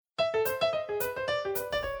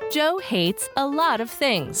Joe hates a lot of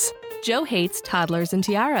things. Joe hates toddlers and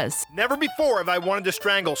tiaras. Never before have I wanted to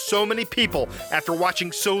strangle so many people after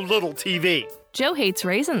watching so little TV. Joe hates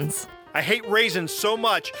raisins. I hate raisins so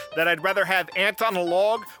much that I'd rather have ants on a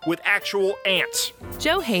log with actual ants.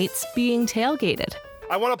 Joe hates being tailgated.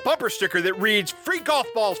 I want a bumper sticker that reads, "Free golf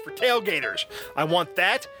balls for tailgaters." I want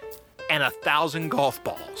that and 1,000 golf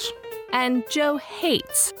balls. And Joe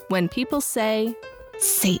hates when people say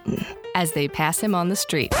Satan as they pass him on the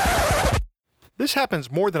street. This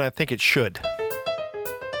happens more than I think it should.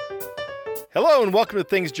 Hello and welcome to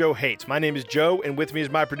Things Joe Hates. My name is Joe, and with me is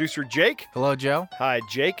my producer, Jake. Hello, Joe. Hi,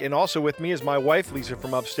 Jake. And also with me is my wife, Lisa,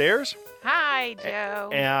 from upstairs. Hi, Joe.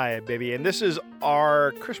 Hi, baby. And this is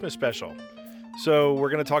our Christmas special. So we're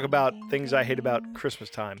going to talk about things I hate about Christmas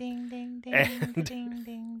time. Ding, ding, ding, And- ding,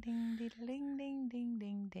 ding, ding, ding, ding, ding, ding,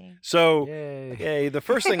 ding, ding. So, Yay. the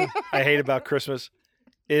first thing I hate about Christmas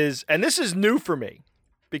is, and this is new for me,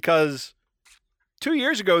 because 2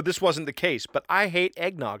 years ago this wasn't the case, but I hate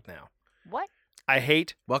eggnog now. What? I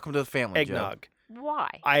hate Welcome to the family, eggnog. Why?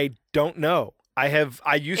 I don't know. I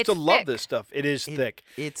used to It's love thick. this stuff. It is Joe. thick.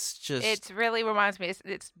 It's just... It really reminds me.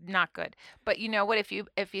 It's not good. But you know what? If you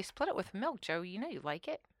split it with milk, Joe, you know you like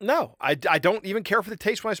it. No, I don't even care for the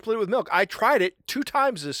taste when I split it with milk. I tried it 2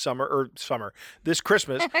 times this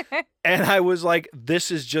Christmas, and I was like, this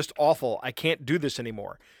is just awful. I can't do this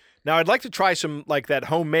anymore. Now, I'd like to try some, like, that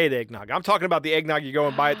homemade eggnog. I'm talking about the eggnog you go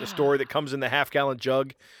and buy at the store that comes in the half-gallon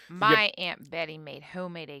jug. My Aunt Betty made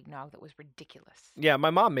homemade eggnog that was ridiculous Yeah,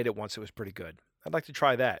 my mom made it once. It was pretty good. I'd like to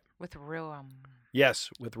try that. with real. Yes,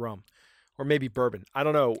 with rum. Or maybe bourbon. I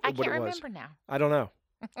don't know I what can't it was. remember now. I don't know.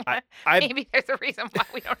 I Maybe there's a reason why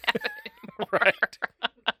we don't have it anymore. Right.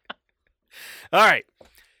 All right.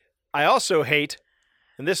 I also hate,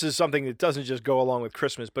 and this is something that doesn't just go along with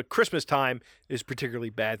Christmas, but Christmas time is particularly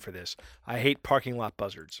bad for this. I hate parking lot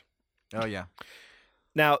buzzards. Oh, yeah.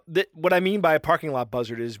 Now, what I mean by a parking lot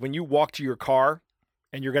buzzard is when you walk to your car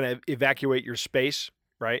and you're going to evacuate your space,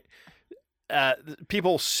 right?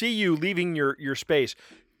 People see you leaving your space,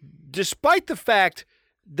 despite the fact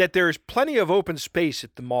that there's plenty of open space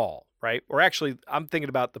at the mall, right? Or actually, I'm thinking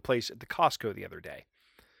about the place at the Costco the other day,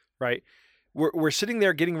 right? We're sitting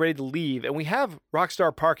there getting ready to leave, and we have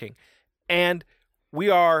Rockstar parking, and we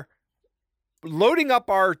are loading up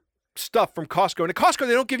our stuff from Costco. And at Costco,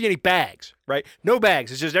 they don't give you any bags, right? No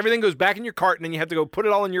bags. It's just everything goes back in your cart, and then you have to go put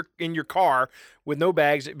it all in your car with no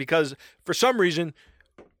bags because for some reason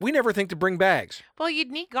we never think to bring bags. Well,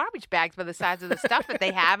 you'd need garbage bags by the size of the stuff that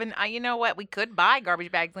they have, and you know what? We could buy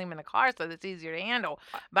garbage bags, leave them in the car, so that's easier to handle.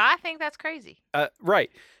 But I think that's crazy.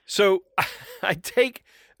 Right. So I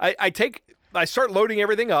start loading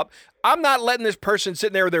everything up. I'm not letting this person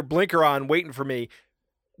sitting there with their blinker on waiting for me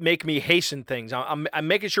make me hasten things. I'm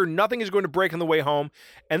making sure nothing is going to break on the way home.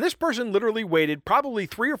 And this person literally waited probably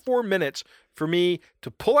 3 or 4 minutes for me to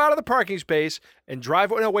pull out of the parking space and drive.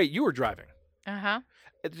 No, wait, you were driving. Uh-huh.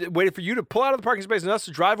 Waited for you to pull out of the parking space and us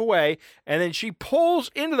to drive away. And then she pulls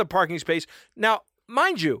into the parking space. Now,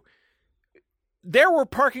 mind you, there were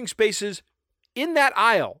parking spaces in that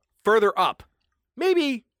aisle further up,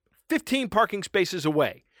 maybe 15 parking spaces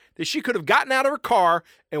away, that she could have gotten out of her car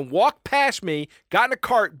and walked past me, gotten a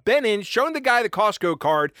cart, been in, shown the guy the Costco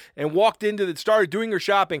card, and walked started doing her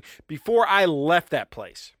shopping before I left that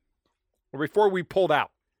place or before we pulled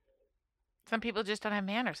out. Some people just don't have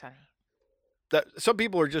manners, honey. Some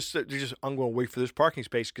people are just I'm going to wait for this parking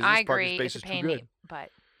space because I this parking agree. space It's is a pain, too good. but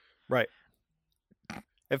Right.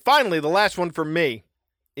 And finally, the last one for me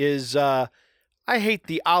is I hate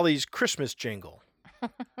the Ollie's Christmas jingle.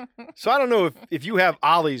 So I don't know if you have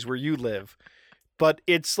Ollie's where you live, but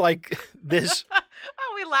it's like this. oh,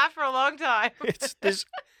 we laughed for a long time. It's this.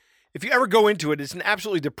 If you ever go into it, it's an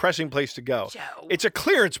absolutely depressing place to go. Joe. It's a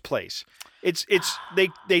clearance place. It's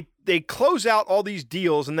they close out all these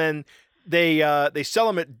deals and then they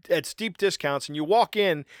sell them at steep discounts, and you walk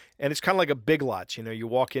in and it's kind of like a Big Lots. You know, you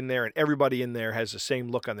walk in there and everybody in there has the same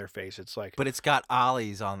look on their face. It's like, But it's got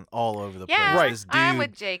Ollie's on all over the Yeah, place. Right. This dude, I'm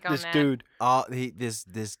with Jake on this that. dude.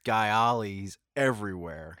 this guy Ollie's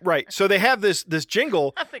everywhere. Right. So they have this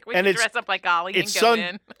jingle. I think we And should it's- dress up like Ollie and It's go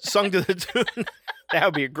in. sung to the tune. That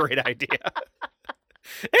would be a great idea.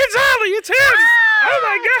 It's Ollie. It's him. Oh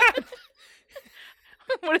my God.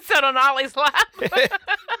 Would it sit on Ollie's lap?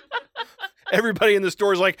 Everybody in the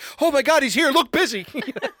store is like, oh my God, he's here. Look busy.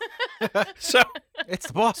 So, It's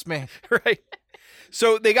the boss man. right.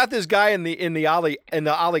 So they got this guy in the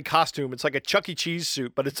Ollie costume. It's like a Chuck E. Cheese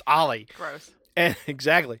suit, but it's Ollie. Gross. And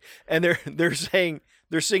exactly. And they're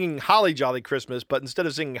singing Holly Jolly Christmas, but instead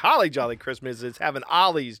of singing Holly Jolly Christmas, it's having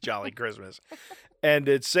Ollie's Jolly Christmas. and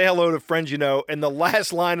it's "Say hello to friends you know." And the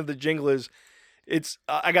last line of the jingle is, "It's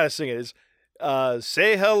I gotta sing it. Is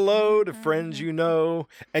say hello to friends you know,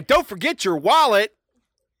 and don't forget your wallet."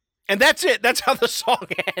 And that's it. That's how the song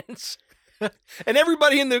ends. And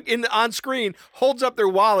everybody in the on screen holds up their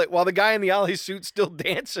wallet while the guy in the Ollie suit's still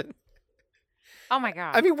dancing. Oh my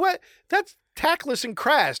God. I mean, what? That's tactless and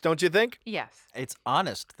crass, don't you think? Yes. It's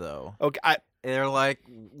honest though. Okay, They're like,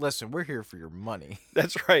 listen, we're here for your money.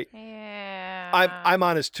 that's right. Yeah. I'm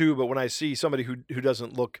honest too, but when I see somebody who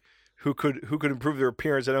doesn't look, who could improve their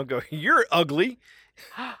appearance, I don't go, "You're ugly."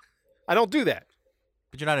 I don't do that.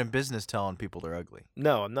 But you're not in business telling people they're ugly.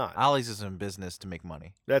 No, I'm not. Ollie's is in business to make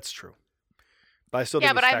money. That's true. But I still Yeah,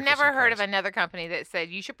 think but it's I've tactless never and heard of crass. another company that said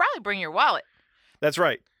you should probably bring your wallet. That's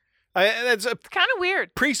right. That's a It's kind of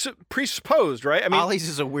weird. presupposed, right? I mean, Ollie's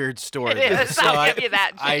is a weird story. It is. So I'll give you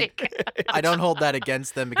that, I- Jake. I don't hold that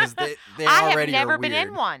against them because they I have already never are been weird.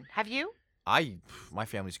 in one. Have you? My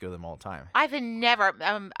family used to go to them all the time. I've never.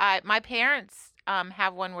 My parents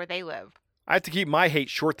have one where they live. I have to keep my hate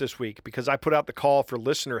short this week because I put out the call for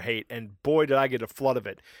listener hate, and boy, did I get a flood of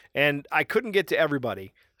it. And I couldn't get to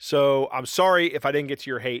everybody. So I'm sorry if I didn't get to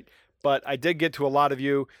your hate, but I did get to a lot of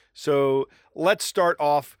you. So let's start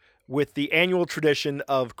off with the annual tradition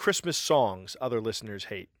of Christmas songs other listeners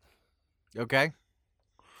hate. Okay.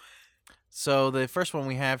 So the first one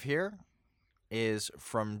we have here is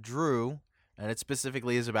from Drew, and it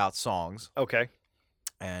specifically is about songs. Okay.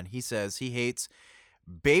 And he says he hates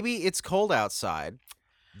 "Baby It's Cold Outside,"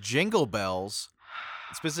 "Jingle Bells."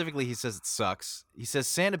 Specifically, he says it sucks. He says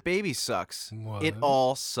 "Santa Baby" sucks. It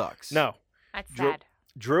all sucks. No. That's Drew- sad.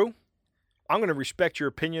 Drew, I'm going to respect your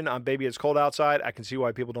opinion on "Baby It's Cold Outside." I can see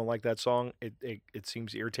why people don't like that song. It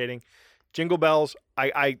seems irritating. Jingle Bells,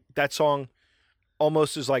 I that song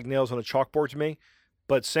almost is like nails on a chalkboard to me.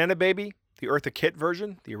 But Santa Baby, the Eartha Kitt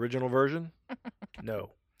version, the original version,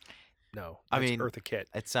 no. I That's mean- Eartha Kitt.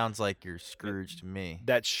 It sounds like you're Scrooge to me.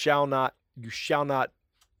 You shall not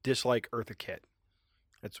dislike Eartha Kitt.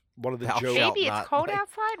 That's one of the Thou jokes. shalt Baby, it's not cold like-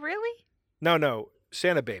 outside. Really? No,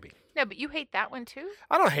 Santa Baby. No, but you hate that one too.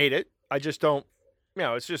 I don't hate it. I just don't.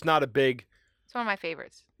 It's just not a big. It's one of my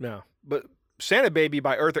favorites. No, but Santa Baby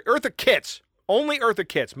by Eartha Kitt's. Only Eartha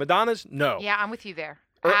Kitt's. Madonna's, no. Yeah, I'm with you there.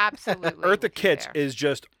 Ear- Absolutely. with Eartha you Kitt's there. is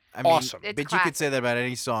just I mean, awesome. It's but you could say that about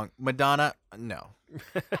any song. Madonna, no.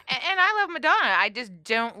 And I love Madonna. I just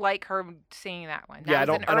don't like her singing that one. That Yeah, I was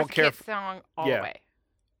don't- an I don't Eartha care Kitt song all yeah. the way.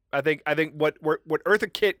 I think what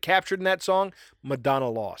Eartha Kitt captured in that song, Madonna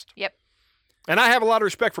lost. Yep. And I have a lot of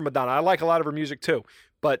respect for Madonna. I like a lot of her music too.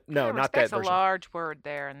 But no, Yeah, not that respect's version. a large word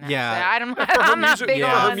there. And Yeah. I don't. For her I'm not music- big for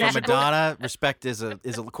her Yeah, on for musical- that. Madonna, respect is a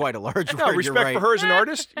quite a large No, word. respect You're right. for her as an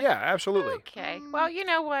artist. Yeah, absolutely. Okay. Well, you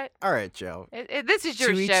know what? All right, Joe. This is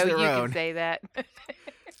your To each show. their You own. can say that.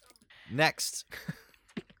 Next,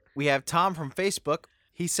 we have Tom from Facebook.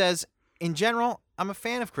 He says, in general, I'm a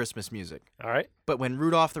fan of Christmas music. All right. But when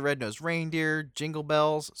Rudolph the Red-Nosed Reindeer, Jingle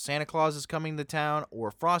Bells, Santa Claus is Coming to Town,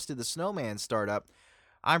 or Frosty the Snowman start up,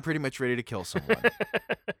 I'm pretty much ready to kill someone.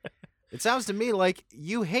 It sounds to me like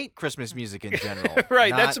you hate Christmas music in general. Right.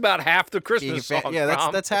 not That's about half the being a Christmas fan- song. Yeah,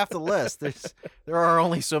 Tom. that's half the list. There are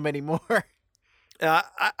only so many more. I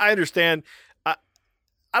understand.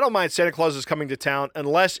 I don't mind Santa Claus is Coming to Town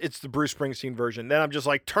unless it's the Bruce Springsteen version. Then I'm just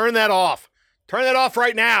like, turn that off. Turn that off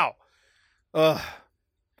right now. Ugh.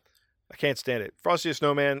 I can't stand it. Frosty the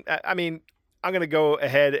Snowman. I mean, I'm going to go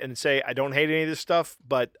ahead and say I don't hate any of this stuff,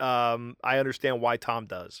 but I understand why Tom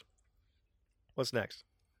does. What's next?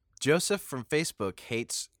 Joseph from Facebook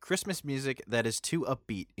hates Christmas music that is too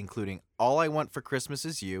upbeat, including All I Want for Christmas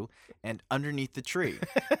Is You and Underneath the Tree.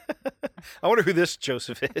 I wonder who this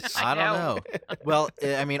Joseph is. I don't know. know. Well,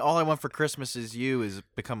 I mean, All I Want for Christmas Is You has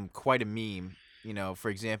become quite a meme. You know,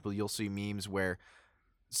 for example, you'll see memes where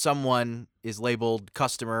someone is labeled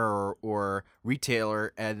customer or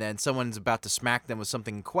retailer, and then someone's about to smack them with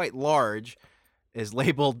something quite large is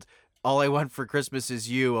labeled All I Want for Christmas Is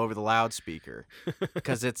You over the loudspeaker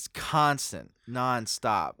because it's constant,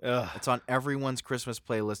 nonstop. Ugh. It's on everyone's Christmas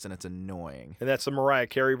playlist, and it's annoying. And that's the Mariah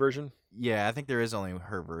Carey version? Yeah, I think there is only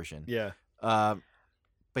her version. Yeah.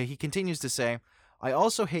 But he continues to say, I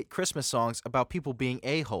also hate Christmas songs about people being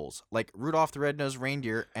a-holes, like Rudolph the Red-Nosed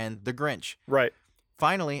Reindeer and The Grinch. Right.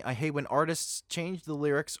 Finally, I hate when artists change the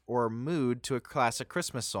lyrics or mood to a classic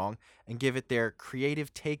Christmas song and give it their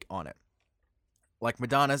creative take on it. Like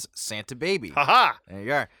Madonna's Santa Baby. Ha-ha. There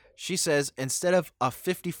you are. She says, instead of a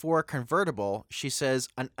 54 convertible, she says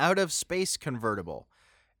an out-of-space convertible.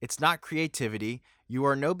 It's not creativity. You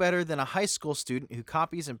are no better than a high school student who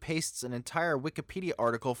copies and pastes an entire Wikipedia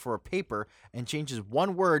article for a paper and changes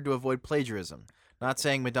one word to avoid plagiarism. Not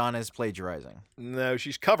saying Madonna is plagiarizing. No,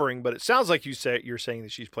 she's covering, but it sounds like you're saying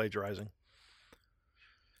that she's plagiarizing.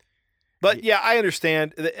 But yeah, I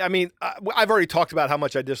understand. I mean, I've already talked about how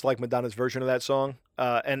much I dislike Madonna's version of that song.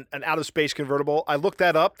 And an Out of Space Convertible. I looked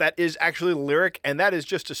that up. That is actually the lyric, and that is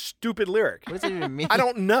just a stupid lyric. What does it even mean? I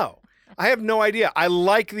don't know. I have no idea. I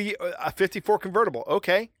like the 54 convertible.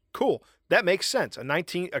 Okay, cool. That makes sense. A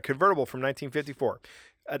convertible from 1954,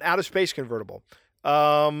 an Out of Space convertible.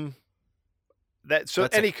 Any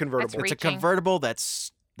convertible. It's a convertible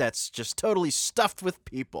that's just totally stuffed with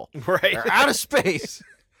people. Right. They're out of space.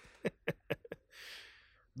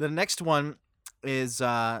 The next one is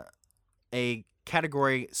a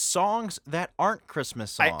category songs that aren't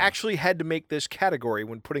Christmas songs. I actually had to make this category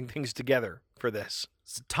when putting things together for this.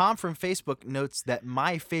 So Tom from Facebook notes that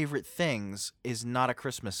My Favorite Things is not a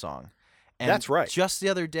Christmas song. And that's right. Just the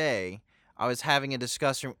other day, I was having a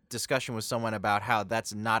discussion with someone about how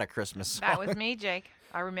that's not a Christmas song. That was me, Jake.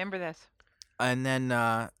 I remember this. And then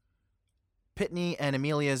Pitney and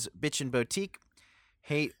Amelia's Bitchin' Boutique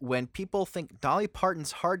hate when people think Dolly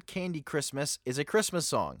Parton's Hard Candy Christmas is a Christmas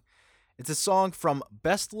song. It's a song from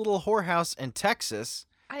Best Little Whorehouse in Texas.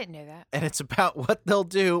 I didn't know that. And it's about what they'll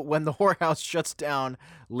do when the whorehouse shuts down.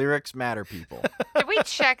 Lyrics matter, people. Did we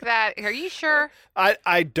check that? Are you sure?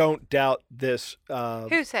 I don't doubt this.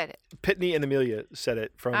 Who said it? Pitney and Amelia said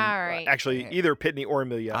it from All right. actually either Pitney or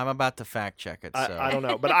Amelia. I'm about to fact check it. So. I don't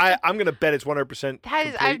know, but I'm going to bet it's 100%.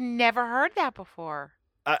 I've never heard that before.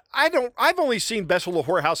 I've only seen Best Little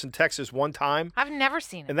Whorehouse in Texas one time. I've never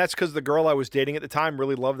seen it. And that's because the girl I was dating at the time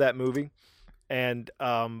really loved that movie. And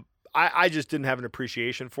I just didn't have an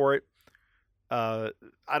appreciation for it. I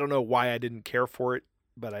don't know why I didn't care for it,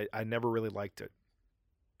 but I never really liked it.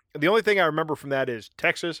 The only thing I remember from that is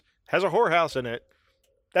Texas has a whorehouse in it.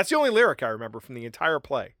 That's the only lyric I remember from the entire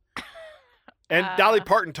play. And Dolly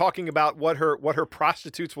Parton talking about what her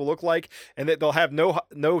prostitutes will look like and that they'll have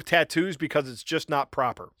no tattoos because it's just not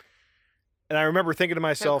proper. And I remember thinking to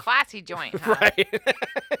myself, classy joint, huh? Right?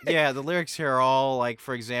 Yeah, the lyrics here are all like,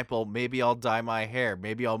 for example, maybe I'll dye my hair,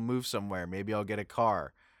 maybe I'll move somewhere, maybe I'll get a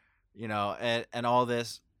car, and all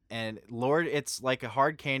this. And Lord, it's like a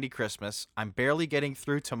hard candy Christmas. I'm barely getting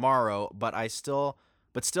through tomorrow, but still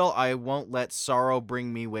I won't let sorrow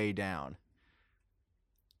bring me way down.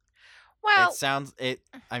 Well, I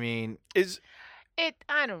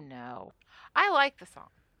don't know. I like the song.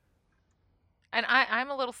 And I'm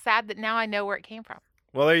a little sad that now I know where it came from.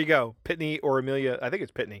 Well, there you go. Pitney or Amelia. I think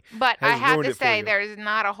it's Pitney. But I have ruined to it for say, you. there's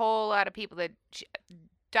not a whole lot of people that...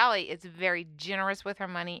 Dolly is very generous with her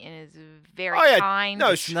money and is very kind.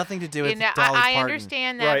 No, It's nothing to do with Dolly I Parton.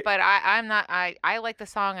 understand that, Right. but I'm not... I like the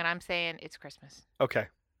song, and I'm saying it's Christmas. Okay.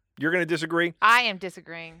 You're going to disagree? I am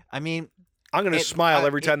disagreeing. I mean, I'm going to smile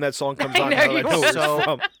every time that song comes I on. know now that you I know where will. it's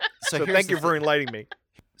from. So here's thank the you for enlightening me.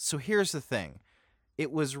 So here's the thing.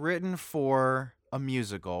 It was written for a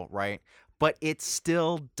musical, right? But it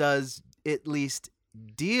still does at least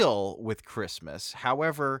deal with Christmas.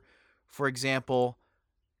 However, for example,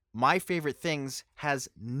 My Favorite Things has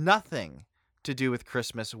nothing to do with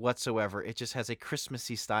Christmas whatsoever. It just has a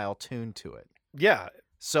Christmassy style tune to it. Yeah.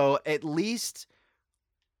 So at least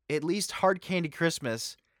Hard Candy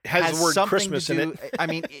Christmas Has the word something Christmas to in do, it. I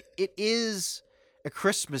mean, it is a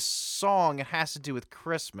Christmas song. It has to do with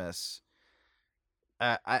Christmas.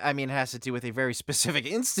 I mean, it has to do with a very specific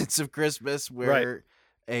instance of Christmas where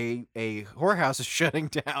a whorehouse is shutting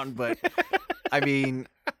down. But I mean,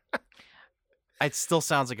 it still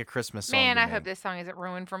sounds like a Christmas song. Man, to I me. hope this song isn't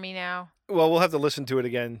ruined for me now. Well, we'll have to listen to it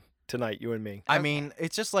again tonight, you and me. I mean,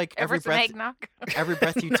 it's just like every Everett breath, Eggnog. every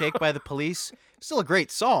breath you take by the Police. Still a great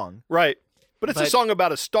song. Right. But it's a But- song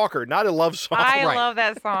about a stalker, not a love song. I right. love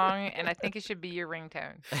that song, and I think it should be your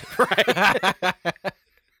ringtone.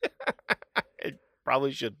 It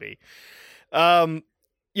probably should be. I'm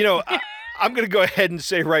going to go ahead and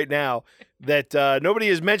say right now that nobody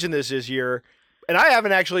has mentioned this year, and I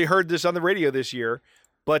haven't actually heard this on the radio this year,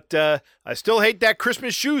 but I still hate that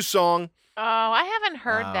Christmas Shoes song. Oh, I haven't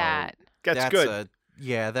heard Oh, that. That's good.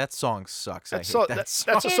 Yeah, that song sucks. That's, I hate so- that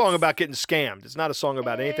song. that's a song It's- about getting scammed. It's not a song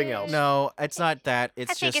about anything else. No, it's not that. It's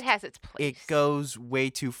I think just it has its place. it goes way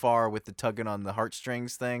too far with the tugging on the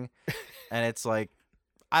heartstrings thing, and it's like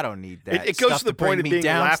I don't need that. It goes stuff to the bring point of me being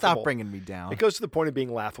down. laughable. Stop bringing me down. It goes to the point of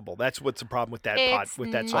being laughable. That's what's the problem with that It's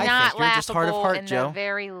with that I song. not think you're just hard of laughable heart, in Joe. the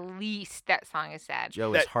very least. That song is sad.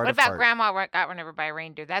 Joe that- is hard What of about heart. Grandma Got Run Over by a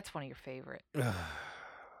Reindeer? That's one of your favorite.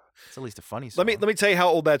 It's at least a funny song. Let me tell you how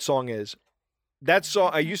old that song is. That song,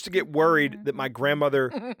 I used to get worried that my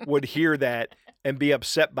grandmother would hear that and be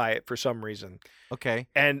upset by it for some reason. Okay,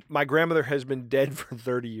 And my grandmother has been dead for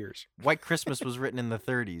 30 years. White Christmas was written in the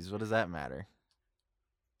 30s. What does that matter?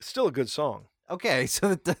 Still a good song. Okay,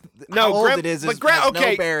 so No, how old Gram- it is but has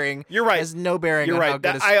okay, no bearing. You're right. Has no bearing You're on how right.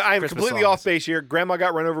 good I'm Christmas completely song off is. base here. Grandma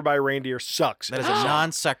Got Run Over by a Reindeer sucks. That is a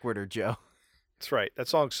non sequitur, Joe. That's right. That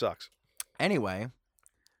song sucks. Anyway,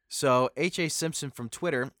 so H.A. Simpson from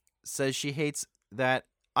Twitter says she hates that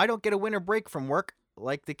I don't get a winter break from work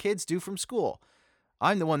like the kids do from school.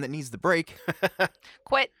 I'm the one that needs the break.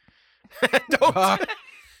 Quit. Don't.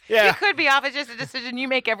 You Yeah. could be off. It's just a decision you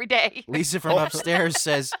make every day. Lisa from upstairs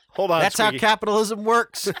says, Hold on. that's how Squeaky. capitalism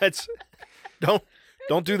works. That's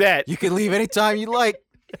don't do that. You can leave anytime you like.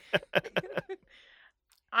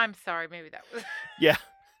 I'm sorry. Maybe that was. Yeah.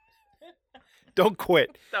 Don't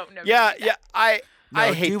quit. No, no. Yeah, don't do yeah. I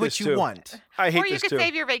No, hate do what this you too. want. I that. hate Or you this could too.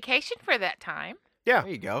 save your vacation for that time Yeah,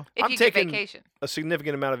 There you go. if I'm you taking- get vacation. a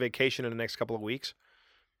significant amount of vacation in the next couple of weeks,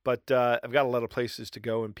 but I've got a lot of places to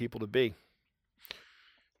go and people to be.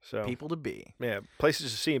 So People to be. yeah,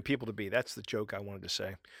 places to see and people to be. That's the joke I wanted to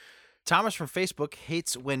say. Thomas from Facebook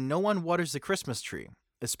hates when no one waters the Christmas tree,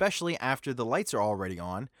 especially after the lights are already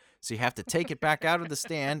on, so you have to take it back out of the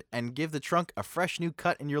stand and give the trunk a fresh new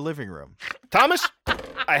cut in your living room. Thomas,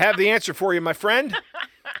 I have the answer for you, my friend.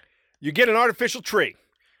 You get an artificial tree.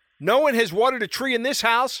 No one has watered a tree in this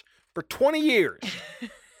house for 20 years.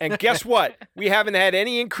 And guess what? We haven't had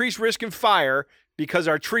any increased risk in fire because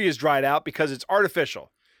our tree is dried out because it's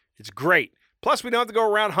artificial. It's great. Plus, we don't have to go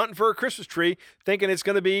around hunting for a Christmas tree thinking it's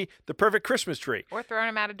going to be the perfect Christmas tree. Or throwing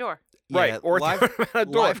them out a door. Right, or live, throw 'em out a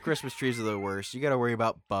door. live Christmas trees are the worst. You got to worry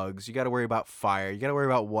about bugs. You got to worry about fire. You got to worry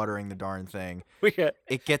about watering the darn thing. We,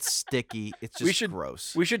 It gets sticky. It's just We should-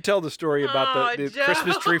 gross. we should tell the story about Oh, the Joe.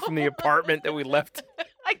 Christmas tree from the apartment that we left.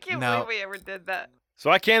 I can't No. believe we ever did that.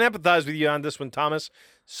 So I can't empathize with you on this one, Thomas.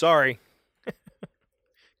 Sorry.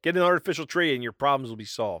 Get an artificial tree and your problems will be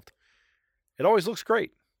solved. It always looks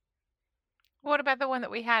great. What about the one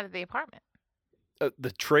that we had at the apartment?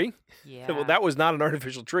 The tree? Yeah. Well, that was not an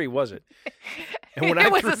artificial tree, was it? And when it I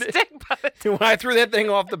was threw a the- stick butt. When I threw that thing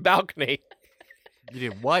off the balcony, You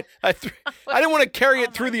did what? I didn't want to carry Oh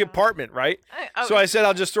it through my the God. apartment, right? Oh, So I said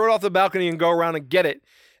I'll just throw it off the balcony and go around and get it.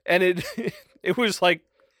 And it it was like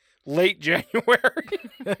late January.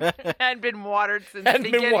 hadn't been watered since Hadn't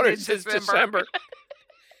been beginning watered of since December.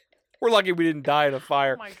 We're lucky we didn't die in a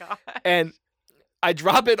fire. Oh my god. And I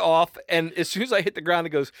drop it off, and as soon as I hit the ground,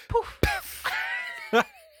 it goes Poof.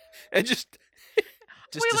 and just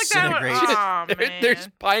Just We looked at it and went, disintegrates. "Aw, there's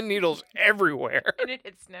man." pine needles everywhere, And it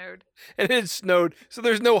had snowed. and it snowed, so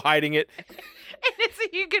there's no hiding it. And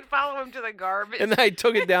it's you could follow him to the garbage. And then I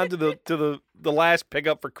took it down to the last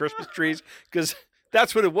pickup for Christmas trees because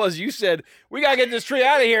that's what it was. You said we gotta get this tree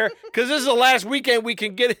out of here because this is the last weekend we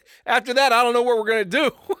can get it. After that, I don't know what we're gonna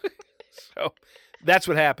do. So that's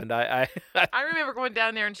what happened. I I remember going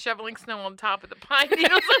down there and shoveling snow on top of the pine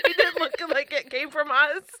needles so it didn't look like it came from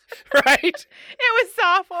us. right. It was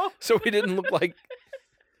awful. So we didn't look like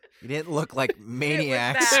You didn't look like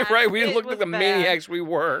maniacs. bad. right. We didn't It look like was the bad. maniacs we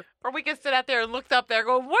were. Or we could sit out there and looked up there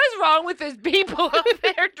going, what is wrong with these people up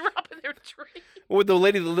there dropping their tree? With the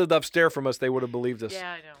lady that lived upstairs from us, they would have believed us.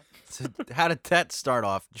 Yeah, I know. So how did that start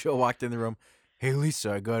off? Joe walked in the room. Hey,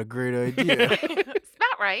 Lisa, I got a great idea. It's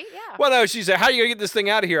about right, yeah. Well, no, she said, "How are you gonna get this thing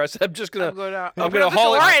out of here?" I said, "I'm just gonna." I'm gonna I'm open gonna up the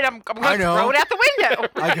haul it- door and I'm I gonna know. throw it out the window.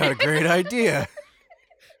 I got a great idea.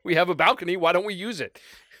 We have a balcony. Why don't we use it?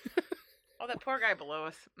 Oh, that poor guy below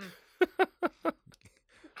us. Mm.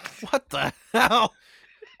 What the hell?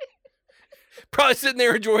 Probably sitting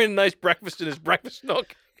there enjoying a nice breakfast in his breakfast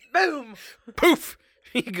nook. Boom. Poof!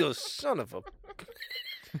 He goes, "Son of a."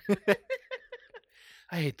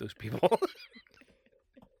 I hate those people.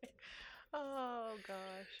 Oh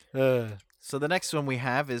gosh. So the next one we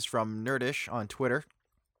have is from Nerdish on Twitter.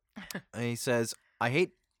 And he says, I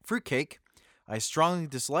hate fruitcake. I strongly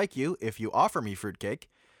dislike you if you offer me fruitcake.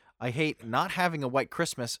 I hate not having a white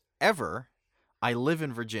Christmas ever. I live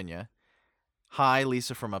in Virginia. Hi,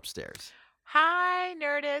 Lisa from upstairs. Hi,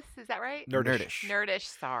 Nerdist. Is that right? Nerdish.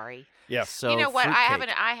 Nerdish. Sorry. Yeah. So you know what? fruitcake.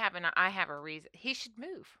 I have a reason. He should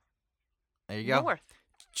move There you go. north.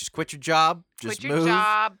 Just quit your job. Just Quit your move.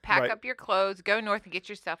 job, pack Right. up your clothes, go north and get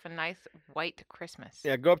yourself a nice white Christmas.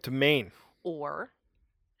 Yeah, go up to Maine. Or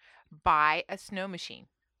buy a snow machine.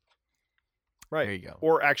 Right. There you go.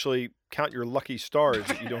 Or actually count your lucky stars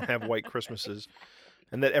that you don't have white Christmases,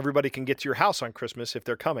 and that everybody can get to your house on Christmas if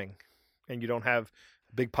they're coming, and you don't have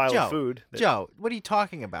a big pile Joe, of food. that- Joe, what are you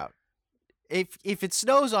talking about? If it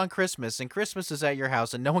snows on Christmas and Christmas is at your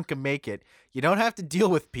house and no one can make it, you don't have to deal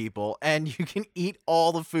with people and you can eat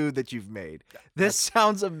all the food that you've made. This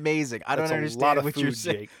sounds amazing. I don't that's understand a lot of what food, you're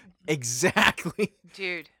saying. Jake. Exactly.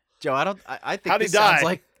 Dude. Joe, I think How'd he this sounds die?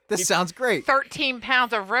 like This sounds great. 13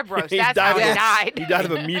 pounds of rib roast. He That's how he died died. He died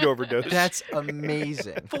of a meat overdose. That's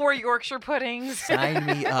amazing. 4 Yorkshire puddings. Sign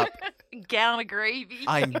me up. Gallon of gravy.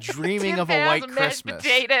 I'm dreaming 10 of a white pounds mashed Christmas.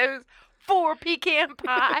 potatoes. 4 pecan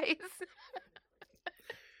pies.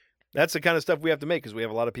 That's the kind of stuff we have to make because we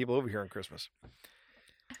have a lot of people over here on Christmas.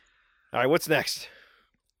 All right, what's next?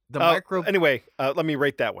 The micro. Anyway, let me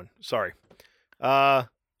rate that one. Sorry, I'm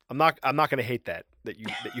not going to hate that you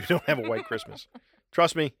don't have a white Christmas.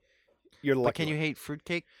 Trust me, you're the But lucky can you one. hate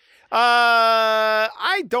fruitcake?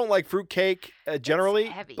 I don't like fruitcake generally,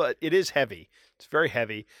 heavy. but it is heavy. It's very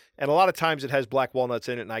heavy, and a lot of times it has black walnuts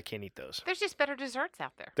in it, and I can't eat those. There's just better desserts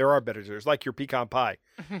out there. There are better desserts, like your pecan pie.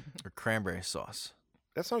 Or cranberry sauce?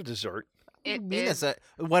 That's not a dessert. It mean is.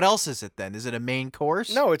 what else is it then? Is it a main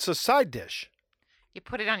course? No, it's a side dish. You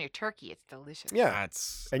put it on your turkey. It's delicious. Yeah.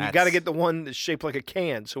 That's And you got to get the one that's shaped like a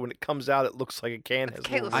can, so when it comes out, it looks like a can. Has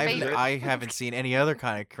Caleb's little favorite. I haven't seen any other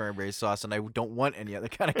kind of cranberry sauce, and I don't want any other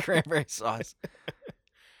kind of cranberry sauce.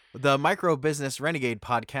 The Micro Business Renegade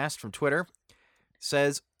podcast from Twitter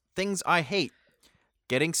says, things I hate.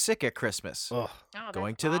 Getting sick at Christmas. Ugh. Oh, that's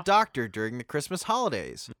Going to the awful. doctor during the Christmas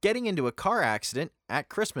holidays. Getting into a car accident at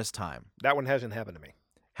Christmas time. That one hasn't happened to me.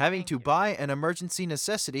 Having Thank to you. buy an emergency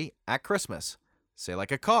necessity at Christmas. Say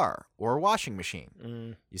like a car or a washing machine.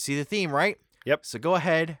 Mm. You see the theme, right? Yep. So go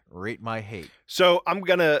ahead, rate my hate. So I'm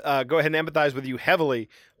going to go ahead and empathize with you heavily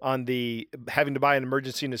on the having to buy an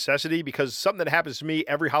emergency necessity because something that happens to me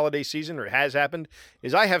every holiday season, or it has happened,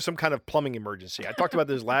 is I have some kind of plumbing emergency. I talked about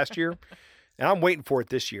this last year, and I'm waiting for it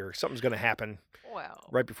this year. Something's going to happen Well,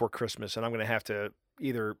 right before Christmas, and I'm going to have to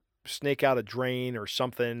either snake out a drain or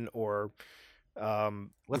something, or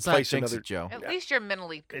Let's not replace jinx another. it, Joe. at least you're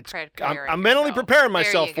mentally It's- preparing. I'm mentally yourself. preparing There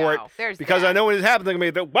myself you for it go. There's because I that. know when it happens, I'm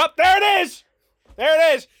going to be, well, there it is.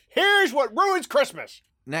 There it is. Here's what ruins Christmas.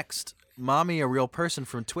 Next, Mommy, a real person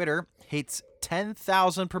from Twitter, hates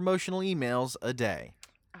 10,000 promotional emails a day.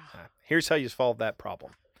 Here's how you solve that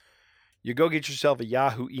problem. You go get yourself a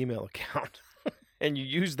Yahoo email account and you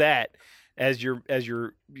use that as your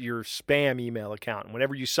spam email account. And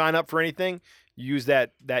whenever you sign up for anything, you use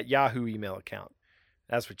that Yahoo email account.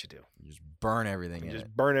 That's what you do. You just burn everything You in just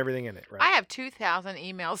it. burn everything in it, right? I have 2,000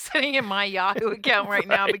 emails sitting in my Yahoo account right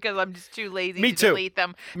now because I'm just too lazy Me to too. delete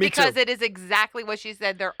them. Me because too. it is exactly what she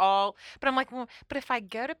said. They're all. But I'm like, well, but if I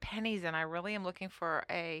go to Penny's and I really am looking for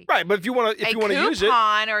a Right, but if you want to use it,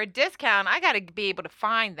 coupon or a discount, I got to be able to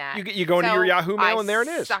find that. you go into your So Yahoo mail I and there it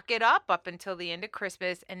is. Suck it up until the end of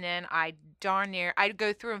Christmas, and then I darn near I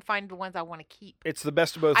go through and find the ones I want to keep. It's the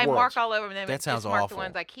best of both I worlds. mark all over them. That and sounds just mark awful. the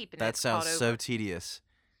ones I keep. And That that's called sounds so over. tedious.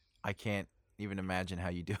 I can't even imagine how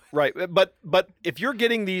you do it. Right, but if you're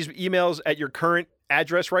getting these emails at your current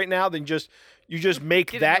address right now, then you just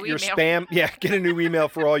make Get a that new your email. spam. Yeah, get a new email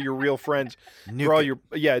for all your real friends. Nuke for all it. your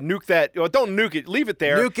nuke that. Well, don't nuke it. Leave it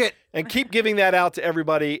there. Nuke it. And keep giving that out to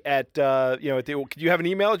everybody at could you have an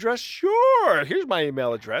email address? Sure. Here's my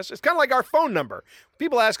email address. It's kind of like our phone number.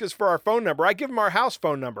 People ask us for our phone number. I give them our house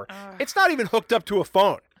phone number. It's not even hooked up to a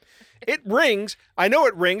phone. It rings. I know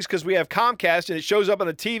it rings because we have Comcast and it shows up on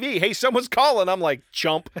the TV. Hey, someone's calling. I'm like,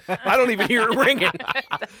 chump. I don't even hear it ringing.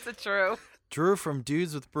 That's the true. Drew from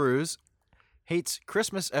Dudes with Brews hates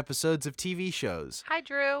Christmas episodes of TV shows. Hi,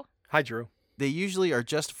 Drew. Hi, Drew. They usually are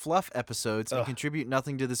just fluff episodes and Ugh. contribute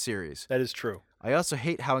nothing to the series. That is true. I also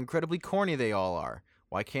hate how incredibly corny they all are.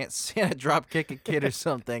 Why can't Santa drop kick a kid or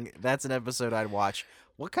something? That's an episode I'd watch.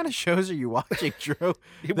 What kind of shows are you watching, Drew?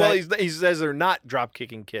 Well, That- he says they're not drop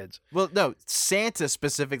kicking kids. Well, no, Santa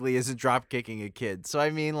specifically isn't drop kicking a kid. So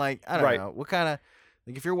I mean, like, I don't Right. know. What kind of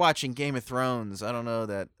like if you're watching Game of Thrones, I don't know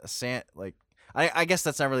that a Santa like. I guess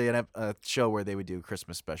that's not really a show where they would do a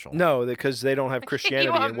Christmas special. No, because they don't have Christianity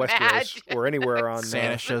in Westeros imagine? or anywhere on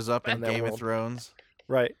Santa shows up in in that Game world. of Thrones,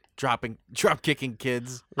 Right. drop kicking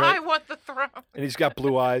kids. Right. I want the throne. And he's got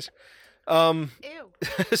blue eyes. Ew.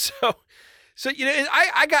 So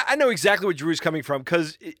I know exactly where Drew's coming from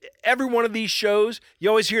because every one of these shows you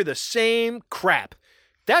always hear the same crap.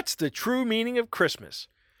 That's the true meaning of Christmas,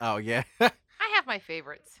 Oh yeah. I have my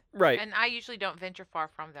favorites, right? and I usually don't venture far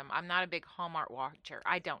from them. I'm not a big Hallmark watcher.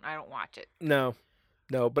 I don't watch it. No,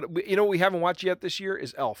 but what we haven't watched yet this year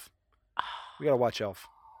is Elf. We gotta watch Elf.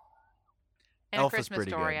 And Elf a is Christmas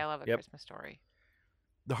pretty Story. good. I love a Yep. Christmas Story.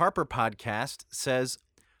 The Harper podcast says,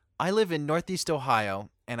 I live in Northeast Ohio,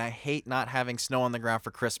 and I hate not having snow on the ground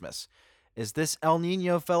for Christmas. Is this El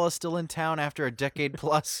Nino fella still in town after a decade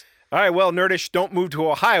plus? All right, well, Nerdish, don't move to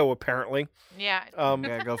Ohio. Apparently, Yeah.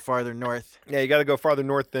 Gotta go farther north. yeah, you got to go farther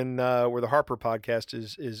north than where the Harper podcast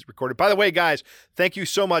is recorded. By the way, guys, thank you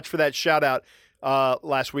so much for that shout out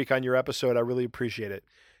last week on your episode. I really appreciate it.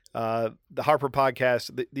 The Harper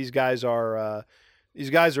podcast. These guys are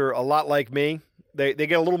a lot like me. They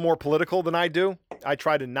get a little more political than I do. I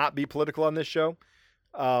try to not be political on this show,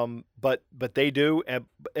 but they do, and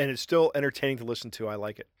it's still entertaining to listen to. I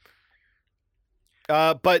like it.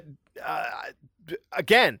 But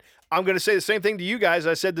again, I'm going to say the same thing to you guys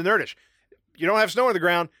I said to Nerdish. You don't have snow on the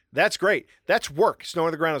ground. That's great. That's work. Snow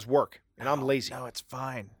on the ground is work, and I'm lazy. No, it's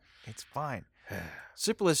fine. It's fine.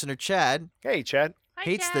 Super listener Chad Hey, Chad. Hi,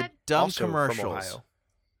 hates Chad. the dumb Also from commercials. Ohio.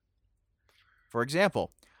 For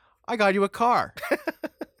example, I got you a car.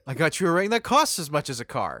 I got you a ring that costs as much as a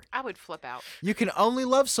car. I would flip out. You can only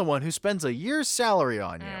love someone who spends a year's salary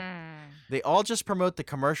on you. Mm. They all just promote the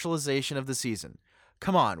commercialization of the season.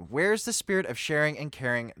 Come on, where's the spirit of sharing and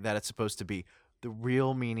caring that it's supposed to be? The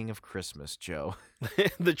real meaning of Christmas, Joe.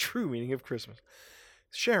 The true meaning of Christmas.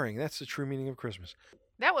 Sharing, that's the true meaning of Christmas.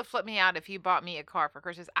 That would flip me out if you bought me a car for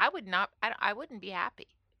Christmas. I would not. I wouldn't be happy.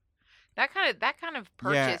 That kind of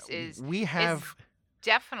purchase is we have.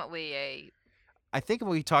 definitely a. I think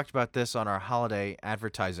we talked about this on our holiday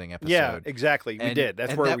advertising episode. Yeah, exactly. We did.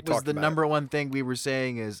 That's where we that was talked the about number one thing we were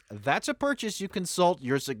saying is that's a purchase you consult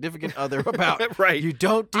your significant other about. it. Right. You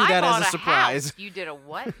don't do I that bought as a surprise. House. You did a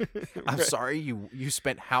what? I'm sorry, you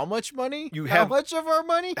spent how much money? You how have- much of our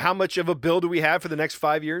money? How much of a bill do we have for the next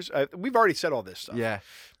 5 years? We've already said all this stuff. Yeah.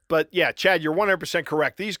 But yeah, Chad, you're 100%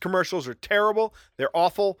 correct. These commercials are terrible. They're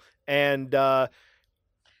awful, and I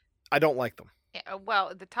don't like them. Yeah,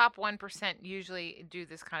 well, the top 1% usually do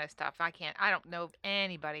this kind of stuff. I don't know of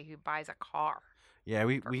anybody who buys a car. Yeah,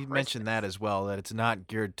 we For mentioned that Christmas. as well, that it's not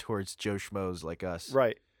geared towards Joe Schmoes like us.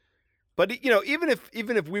 Right. But even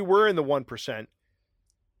if we were in the 1%,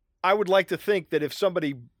 I would like to think that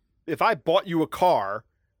if I bought you a car,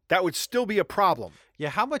 that would still be a problem.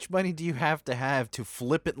 Yeah, how much money do you have to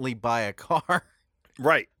flippantly buy a car?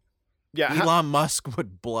 Right. Yeah. Elon Musk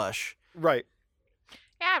would blush. Right.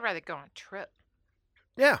 Yeah, I'd rather go on a trip.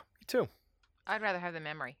 Yeah, me too. I'd rather have the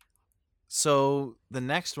memory. So the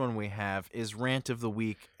next one we have is Rant of the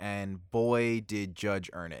Week, and boy, did Judge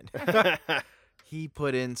earn it. He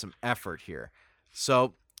put in some effort here.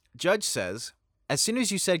 So Judge says, as soon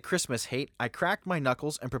as you said Christmas hate, I cracked my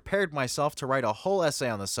knuckles and prepared myself to write a whole essay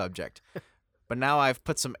on the subject. But now I've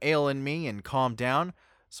put some ale in me and calmed down,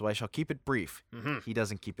 so I shall keep it brief. Mhm. He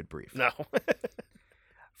doesn't keep it brief. No.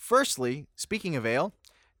 Firstly, speaking of ale,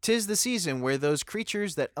 'tis the season where those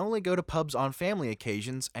creatures that only go to pubs on family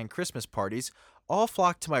occasions and Christmas parties all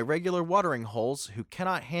flock to my regular watering holes who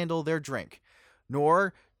cannot handle their drink,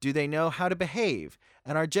 nor do they know how to behave,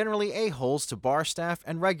 and are generally a-holes to bar staff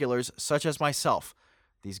and regulars such as myself.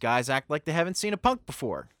 These guys act like they haven't seen a punk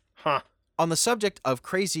before. Huh. On the subject of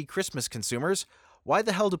crazy Christmas consumers, why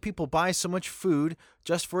the hell do people buy so much food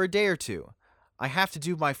just for a day or two? I have to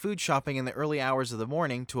do my food shopping in the early hours of the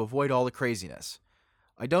morning to avoid all the craziness.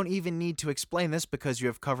 I don't even need to explain this because you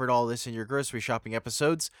have covered all this in your grocery shopping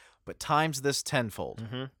episodes, but times this tenfold.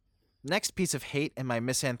 Mm-hmm. Next piece of hate in my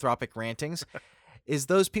misanthropic rantings is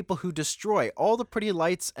those people who destroy all the pretty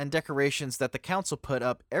lights and decorations that the council put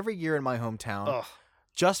up every year in my hometown Ugh.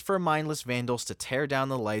 just for mindless vandals to tear down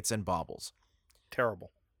the lights and baubles.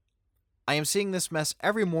 Terrible. I am seeing this mess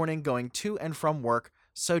every morning going to and from work,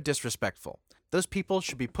 so disrespectful. Those people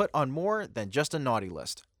should be put on more than just a naughty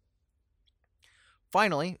list.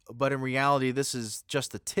 Finally, but in reality this is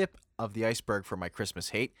just the tip of the iceberg for my Christmas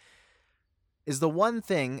hate, is the one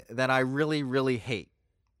thing that I really, really hate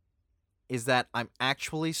is that I'm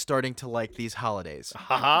actually starting to like these holidays.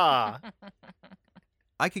 Ha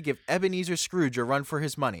I could give Ebenezer Scrooge a run for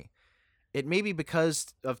his money. It may be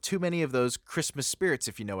because of too many of those Christmas spirits,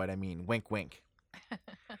 if you know what I mean. Wink, wink.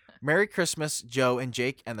 Merry Christmas, Joe and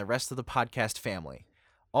Jake and the rest of the podcast family.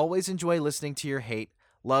 Always enjoy listening to your hate.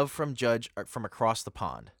 Love from Judge from across the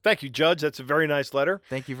pond. Thank you, Judge. That's a very nice letter.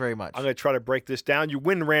 Thank you very much. I'm going to try to break this down. You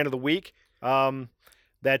win Rant of the Week.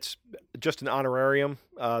 That's just an honorarium.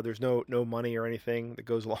 There's no money or anything that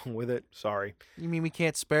goes along with it. Sorry. You mean we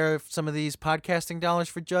can't spare some of these podcasting dollars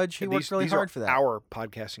for Judge? He worked really these hard are for that. Our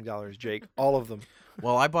podcasting dollars, Jake. All of them.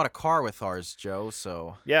 Well, I bought a car with ours, Joe,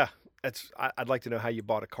 so... Yeah. I'd like to know how you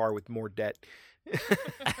bought a car with more debt.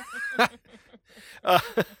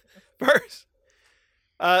 First,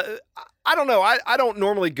 I don't know. I don't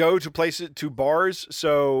normally go to bars,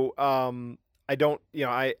 so I don't.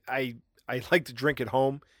 I like to drink at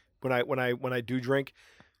home when I do drink.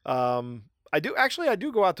 I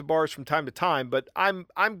do go out to bars from time to time, but I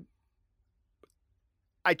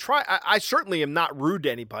certainly am not rude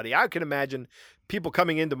to anybody. I can imagine people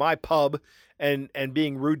coming into my pub and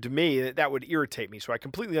being rude to me. That would irritate me. So I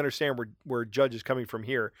completely understand where Judge is coming from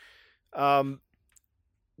here.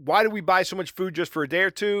 why do we buy so much food just for a day or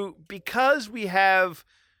two? Because we have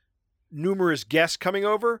numerous guests coming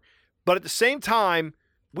over, but at the same time,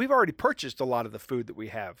 we've already purchased a lot of the food that we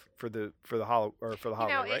have for the holiday,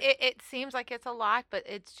 right? It seems like it's a lot, but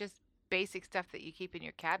it's just basic stuff that you keep in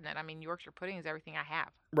your cabinet. I mean, Yorkshire pudding is everything I have.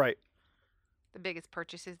 Right. The biggest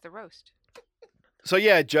purchase is the roast. So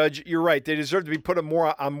yeah, Judge, you're right. They deserve to be put on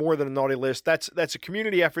more than a naughty list. That's a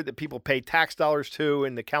community effort that people pay tax dollars to,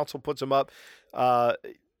 and the council puts them up.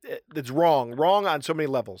 That's wrong on so many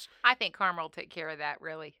levels. I think Karma will take care of that.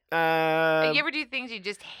 Really. You ever do things you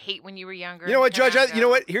just hate when you were younger? You know what, Judge? You know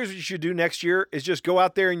what? Here's what you should do next year: is just go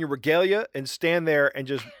out there in your regalia and stand there and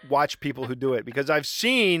just watch people who do it. Because I've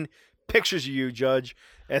seen pictures of you, Judge,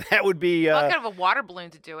 and that would be. What kind of a water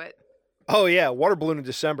balloon to do it? Oh yeah, water balloon in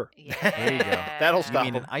December. Yeah. There you go. That'll stop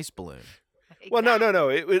You mean them. an ice balloon? Well, no.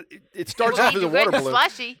 It starts off as a water balloon.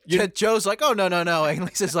 Slushy. Joe's like, oh, no. And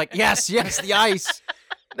Lisa's like, yes, the ice.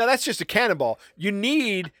 No, that's just a cannonball. You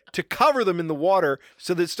need to cover them in the water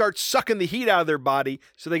so that it starts sucking the heat out of their body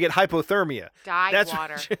so they get hypothermia. Dyed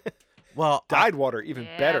water. Well, Dyed water, even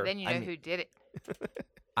better. Then you know who did it.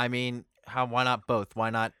 I mean, why not both? Why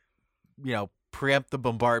not, preempt the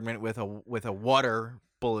bombardment with a water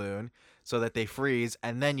balloon so that they freeze,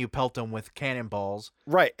 and then you pelt them with cannonballs.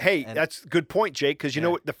 Right. Hey, that's a good point, Jake, because you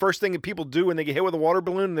know what the first thing that people do when they get hit with a water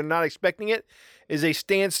balloon and they're not expecting it is they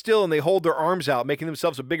stand still and they hold their arms out, making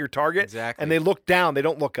themselves a bigger target. Exactly. And they look down. They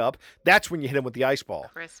don't look up. That's when you hit them with the ice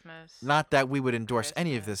ball. Christmas. Not that we would endorse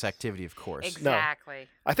any of this activity, of course. Exactly.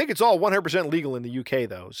 I think it's all 100% legal in the UK,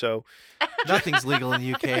 though, so... Nothing's legal in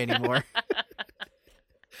the UK anymore.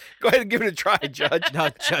 Go ahead and give it a try, Judge. No,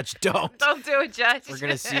 Judge, don't. Don't do it, Judge. We're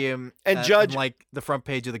going to see him And Judge... on, like the front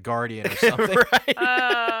page of The Guardian or something.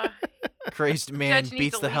 Right. Crazed man Judge needs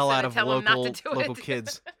beats the Lisa hell out to of tell him not to do local it.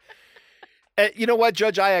 kids. You know what,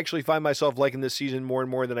 Judge? I actually find myself liking this season more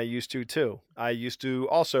and more than I used to, too. I used to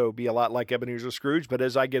also be a lot like Ebenezer Scrooge, but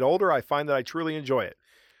as I get older, I find that I truly enjoy it.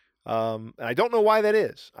 And I don't know why that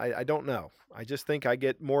is. I don't know. I just think I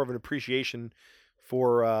get more of an appreciation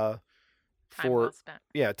for Time well spent.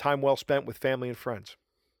 Yeah, time well spent with family and friends.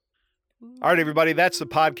 All right, everybody, that's the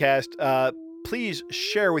podcast. Please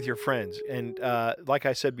share with your friends. And like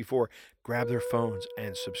I said before, grab their phones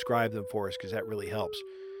and subscribe them for us because that really helps.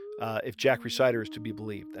 If Jack Recider is to be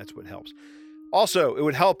believed, that's what helps. Also, it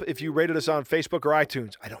would help if you rated us on Facebook or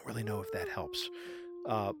iTunes. I don't really know if that helps.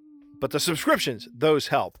 But the subscriptions, those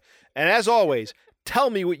help. And as always, tell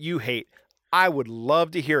me what you hate. I would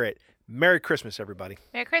love to hear it. Merry Christmas, everybody.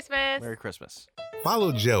 Merry Christmas. Merry Christmas.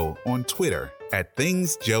 Follow Joe on Twitter at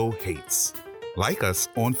Things Joe Hates. Like us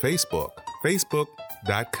on Facebook,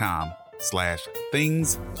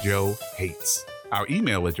 facebook.com/Things Joe Hates. Our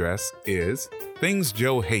email address is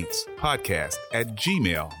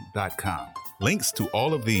thingsjoehatespodcast@gmail.com. Links to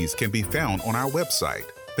all of these can be found on our website,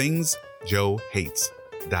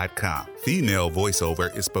 thingsjoehates.com. Female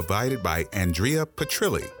voiceover is provided by Andrea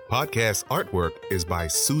Petrilli. Podcast artwork is by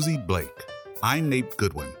Susie Blake. I'm Nate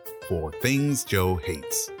Goodwin for Things Joe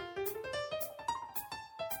Hates.